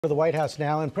For the White House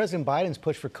now, and President Biden's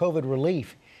push for COVID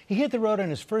relief. He hit the road on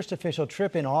his first official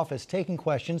trip in office, taking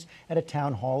questions at a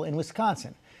town hall in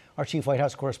Wisconsin. Our chief White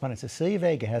House correspondent Cecilia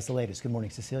Vega has the latest. Good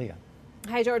morning, Cecilia.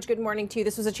 Hi, George. Good morning to you.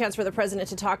 This was a chance for the president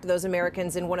to talk to those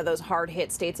Americans in one of those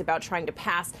hard-hit states about trying to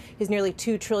pass his nearly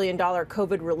 $2 trillion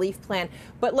COVID relief plan.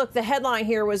 But look, the headline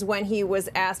here was when he was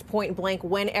asked point blank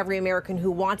when every American who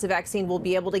wants a vaccine will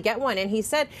be able to get one. And he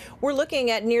said, we're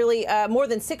looking at nearly more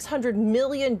than 600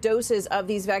 million doses of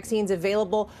these vaccines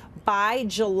available by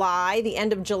July, the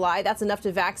end of July. That's enough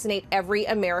to vaccinate every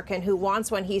American who wants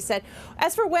one. He said,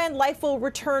 as for when life will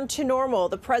return to normal,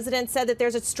 the president said that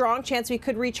there's a strong chance we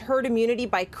could reach herd immunity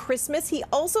by Christmas. He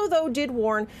also, though, did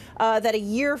warn that a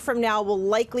year from now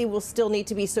will still need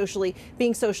to be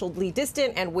being socially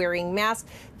distant and wearing masks.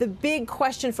 The big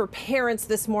question for parents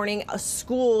this morning,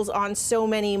 schools on so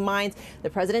many minds.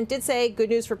 The president did say good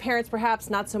news for parents,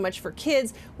 perhaps not so much for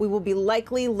kids. We will be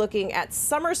likely looking at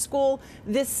summer school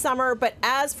this summer. But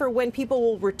as for when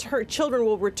children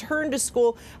will return to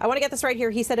school, I want to get this right here.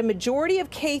 He said a majority of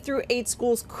K-8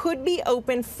 schools could be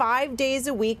open 5 days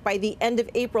a week by the end of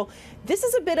April. This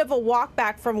is a bit of a walk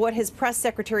back from what his press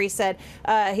secretary said.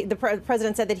 The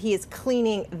president said that he is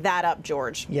cleaning that up,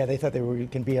 George. Yeah, they thought they were going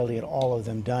to be able to get all of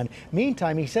them done.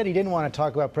 Meantime, he said he didn't want to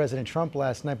talk about President Trump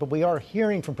last night, but we are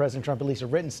hearing from President Trump at least a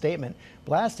written statement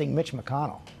blasting Mitch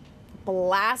McConnell.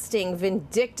 Blasting,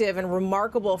 vindictive, and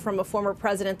remarkable from a former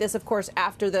president. This, of course,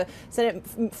 after the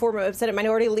former Senate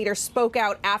Minority Leader spoke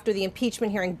out after the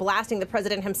impeachment hearing, blasting the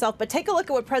president himself. But take a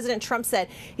look at what President Trump said.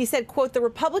 He said, quote, the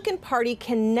Republican Party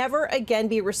can never again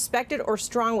be respected or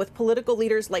strong with political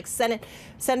leaders like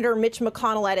Senator Mitch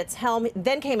McConnell at its helm.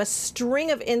 Then came a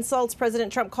string of insults.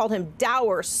 President Trump called him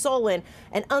dour, sullen,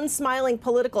 an unsmiling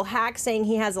political hack, saying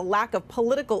he has a lack of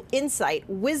political insight,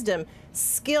 wisdom,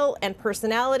 skill, and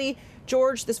personality.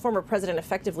 George, this former president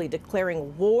effectively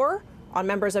declaring war on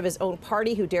members of his own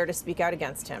party who dare to speak out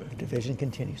against him. The division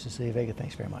continues. Cecilia Vega,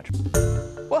 thanks very much.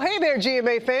 Well, hey there,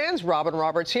 GMA fans. Robin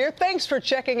Roberts here. Thanks for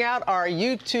checking out our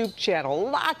YouTube channel.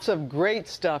 Lots of great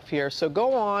stuff here. So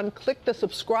go on, click the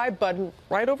subscribe button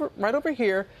right over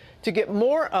here to get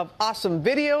more of awesome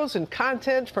videos and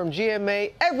content from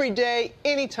GMA every day,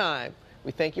 anytime.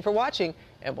 We thank you for watching,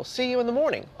 and we'll see you in the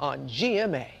morning on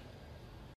GMA.